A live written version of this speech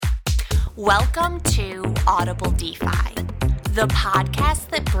Welcome to Audible DeFi, the podcast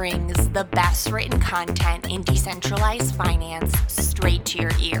that brings the best written content in decentralized finance straight to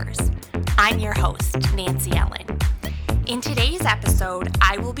your ears. I'm your host, Nancy Ellen. In today's episode,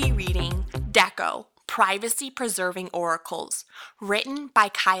 I will be reading DECO, Privacy Preserving Oracles, written by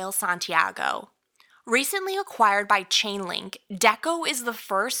Kyle Santiago. Recently acquired by Chainlink, DECO is the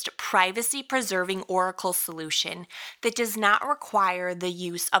first privacy-preserving Oracle solution that does not require the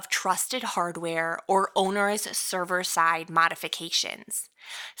use of trusted hardware or onerous server-side modifications.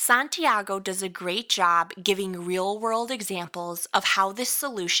 Santiago does a great job giving real-world examples of how this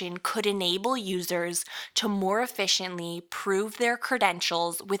solution could enable users to more efficiently prove their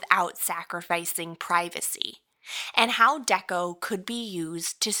credentials without sacrificing privacy, and how DECO could be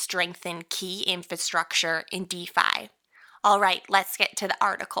used to strengthen key infrastructure in DeFi. All right, let's get to the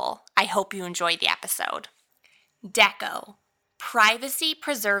article. I hope you enjoyed the episode. DECO, Privacy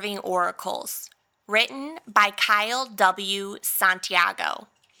Preserving Oracles, written by Kyle W. Santiago.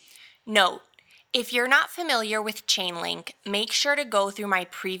 Note, if you're not familiar with Chainlink, make sure to go through my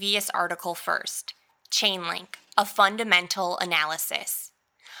previous article first. Chainlink, a fundamental analysis.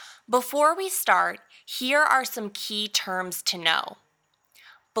 Before we start, here are some key terms to know.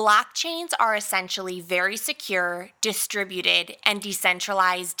 Blockchains are essentially very secure, distributed, and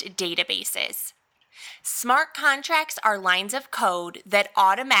decentralized databases. Smart contracts are lines of code that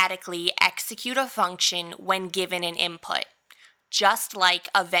automatically execute a function when given an input, just like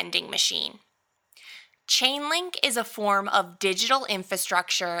a vending machine. Chainlink is a form of digital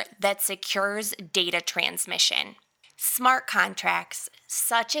infrastructure that secures data transmission. Smart contracts,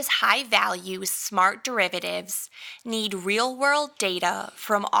 such as high-value smart derivatives, need real-world data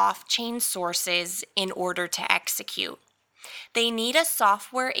from off-chain sources in order to execute. They need a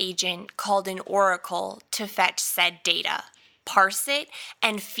software agent called an oracle to fetch said data, parse it,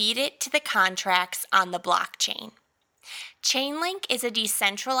 and feed it to the contracts on the blockchain. Chainlink is a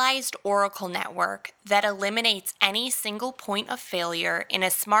decentralized oracle network that eliminates any single point of failure in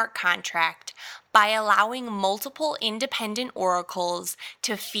a smart contract by allowing multiple independent oracles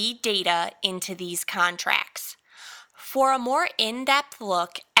to feed data into these contracts. For a more in-depth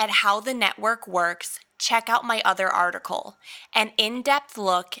look at how the network works, check out my other article, an in-depth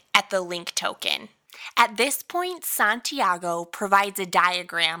look at the link token. At this point, Santiago provides a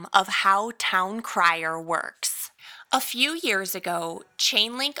diagram of how Town Crier works. A few years ago,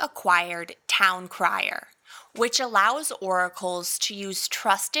 Chainlink acquired Town Crier, which allows oracles to use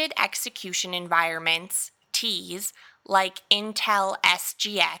trusted execution environments, TEEs, like Intel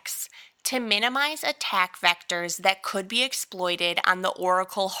SGX, to minimize attack vectors that could be exploited on the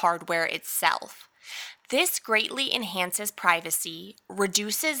oracle hardware itself. This greatly enhances privacy,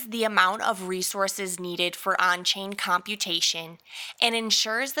 reduces the amount of resources needed for on-chain computation, and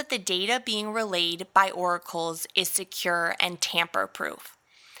ensures that the data being relayed by oracles is secure and tamper-proof.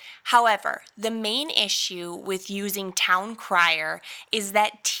 However, the main issue with using Town Crier is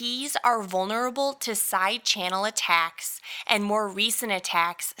that TEEs are vulnerable to side channel attacks and more recent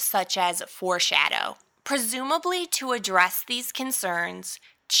attacks such as Foreshadow. Presumably to address these concerns,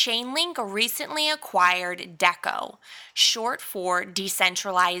 Chainlink recently acquired DECO, short for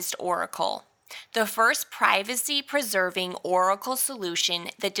Decentralized Oracle, the first privacy-preserving Oracle solution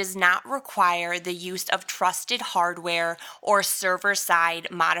that does not require the use of trusted hardware or server-side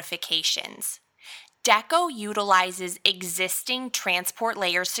modifications. DECO utilizes existing transport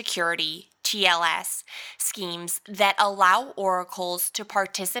layer security, TLS, schemes that allow oracles to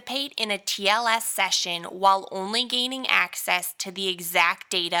participate in a TLS session while only gaining access to the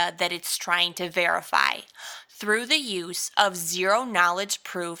exact data that it's trying to verify through the use of zero-knowledge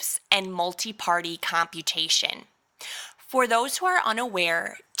proofs and multi-party computation. For those who are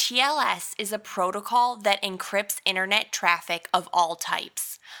unaware, TLS is a protocol that encrypts internet traffic of all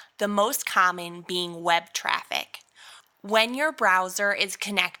types, the most common being web traffic. When your browser is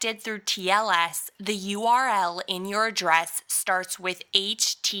connected through TLS, the URL in your address starts with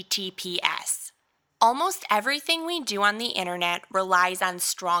HTTPS. Almost everything we do on the internet relies on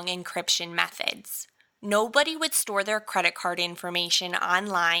strong encryption methods. Nobody would store their credit card information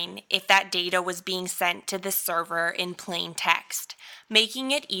online if that data was being sent to the server in plain text,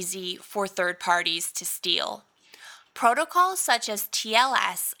 making it easy for third parties to steal. Protocols such as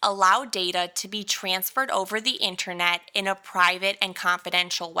TLS allow data to be transferred over the internet in a private and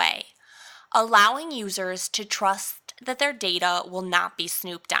confidential way, allowing users to trust that their data will not be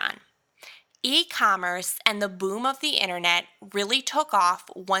snooped on. E-commerce and the boom of the internet really took off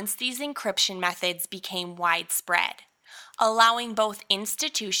once these encryption methods became widespread. allowing both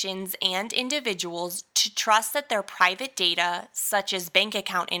institutions and individuals to trust that their private data, such as bank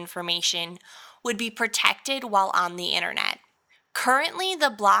account information, would be protected while on the internet. Currently,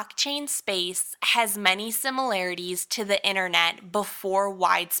 the blockchain space has many similarities to the internet before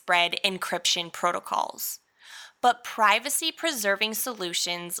widespread encryption protocols. But privacy-preserving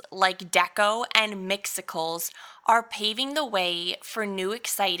solutions like Deco and Mixicals are paving the way for new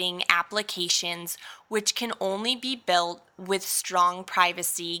exciting applications which can only be built with strong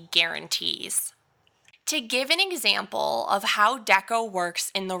privacy guarantees. To give an example of how Deco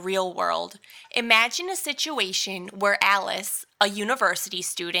works in the real world, imagine a situation where Alice, a university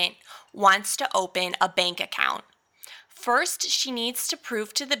student, wants to open a bank account. First, she needs to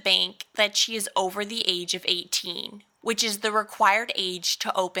prove to the bank that she is over the age of 18, which is the required age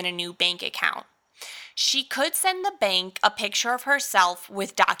to open a new bank account. She could send the bank a picture of herself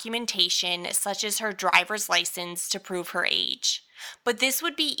with documentation such as her driver's license to prove her age, but this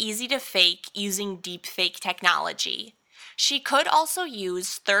would be easy to fake using deepfake technology. She could also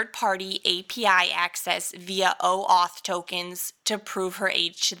use third-party API access via OAuth tokens to prove her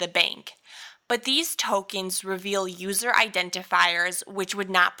age to the bank. But these tokens reveal user identifiers which would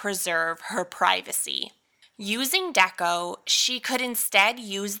not preserve her privacy. Using Deco, she could instead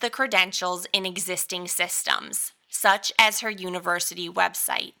use the credentials in existing systems, such as her university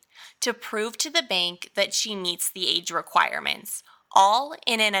website, to prove to the bank that she meets the age requirements, all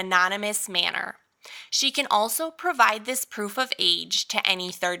in an anonymous manner. She can also provide this proof of age to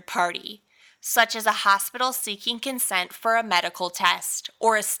any third party, such as a hospital seeking consent for a medical test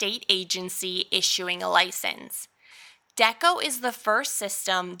or a state agency issuing a license. Deco is the first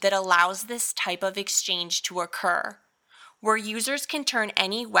system that allows this type of exchange to occur, where users can turn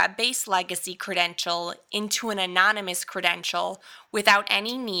any web-based legacy credential into an anonymous credential without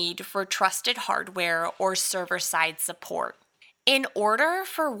any need for trusted hardware or server-side support. In order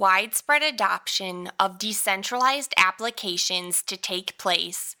for widespread adoption of decentralized applications to take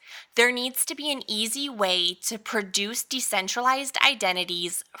place, there needs to be an easy way to produce decentralized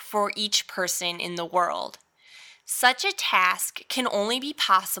identities for each person in the world. Such a task can only be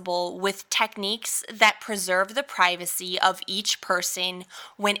possible with techniques that preserve the privacy of each person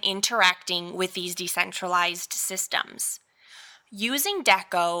when interacting with these decentralized systems. Using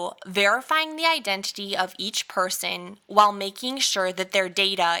Deco, verifying the identity of each person while making sure that their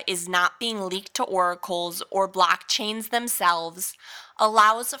data is not being leaked to oracles or blockchains themselves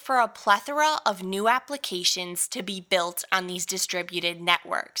allows for a plethora of new applications to be built on these distributed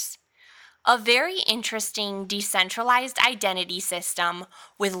networks. A very interesting decentralized identity system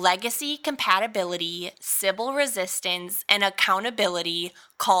with legacy compatibility, Sybil resistance, and accountability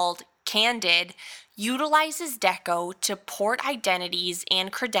called Candid utilizes Deco to port identities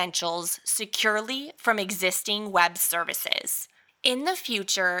and credentials securely from existing web services. In the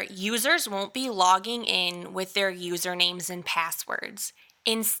future, users won't be logging in with their usernames and passwords.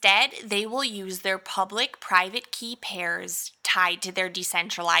 Instead, they will use their public-private key pairs tied to their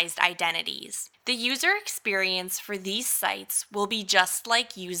decentralized identities. The user experience for these sites will be just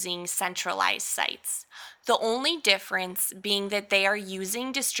like using centralized sites, the only difference being that they are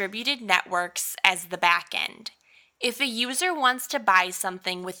using distributed networks as the backend. If a user wants to buy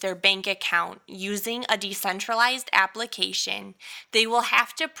something with their bank account using a decentralized application, they will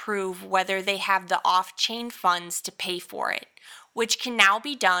have to prove whether they have the off-chain funds to pay for it, which can now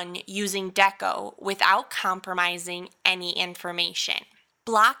be done using Deco without compromising any information.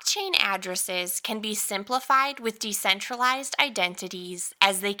 Blockchain addresses can be simplified with decentralized identities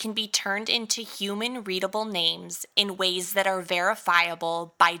as they can be turned into human-readable names in ways that are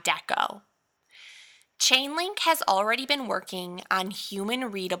verifiable by Deco. Chainlink has already been working on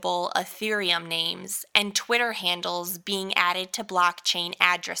human-readable Ethereum names and Twitter handles being added to blockchain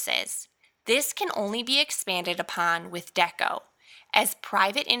addresses. This can only be expanded upon with Deco, as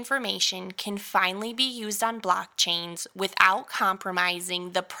private information can finally be used on blockchains without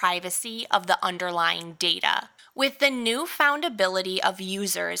compromising the privacy of the underlying data. With the newfound ability of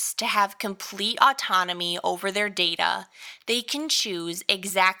users to have complete autonomy over their data, they can choose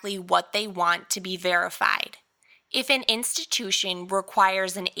exactly what they want to be verified. If an institution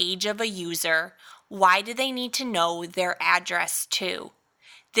requires an age of a user, why do they need to know their address too?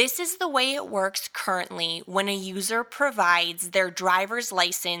 This is the way it works currently when a user provides their driver's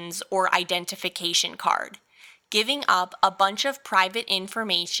license or identification card, giving up a bunch of private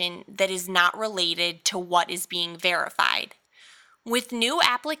information that is not related to what is being verified. With new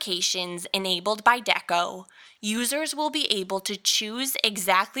applications enabled by Deco, users will be able to choose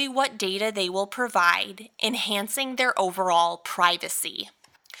exactly what data they will provide, enhancing their overall privacy.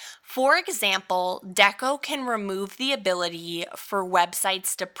 For example, Deco can remove the ability for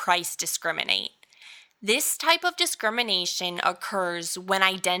websites to price discriminate. This type of discrimination occurs when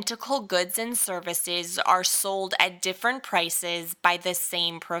identical goods and services are sold at different prices by the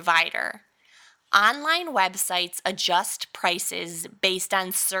same provider. Online websites adjust prices based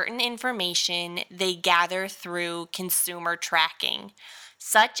on certain information they gather through consumer tracking,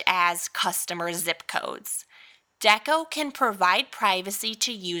 such as customer zip codes. Deco can provide privacy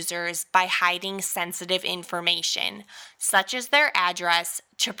to users by hiding sensitive information, such as their address,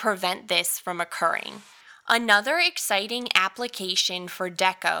 to prevent this from occurring. Another exciting application for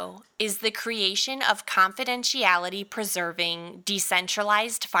Deco is the creation of confidentiality preserving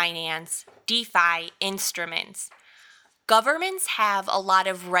decentralized finance, DeFi instruments. Governments have a lot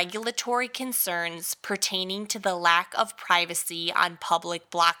of regulatory concerns pertaining to the lack of privacy on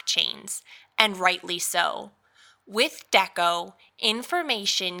public blockchains, and rightly so. With Deco,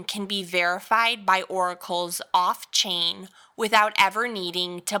 information can be verified by oracles off-chain without ever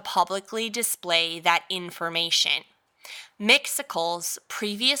needing to publicly display that information. Mixicles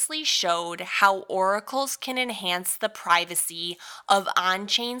previously showed how oracles can enhance the privacy of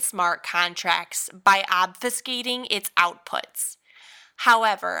on-chain smart contracts by obfuscating its outputs.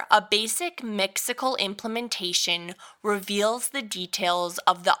 However, a basic Mixicle implementation reveals the details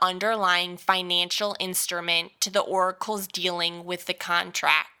of the underlying financial instrument to the oracles dealing with the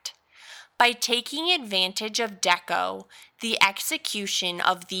contract. By taking advantage of Deco, the execution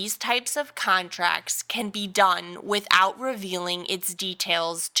of these types of contracts can be done without revealing its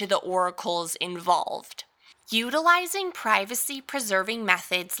details to the oracles involved. Utilizing privacy-preserving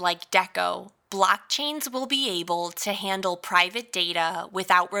methods like Deco, blockchains will be able to handle private data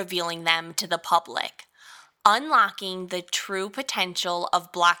without revealing them to the public, unlocking the true potential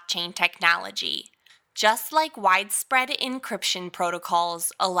of blockchain technology. Just like widespread encryption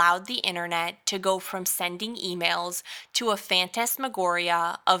protocols allowed the internet to go from sending emails to a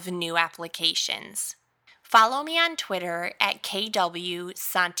phantasmagoria of new applications. Follow me on Twitter at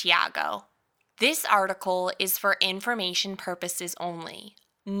KW_Santiago. This article is for information purposes only.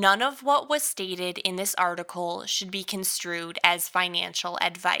 None of what was stated in this article should be construed as financial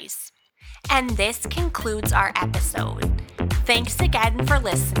advice. And this concludes our episode. Thanks again for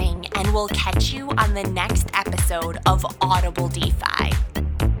listening, and we'll catch you on the next episode of Audible DeFi.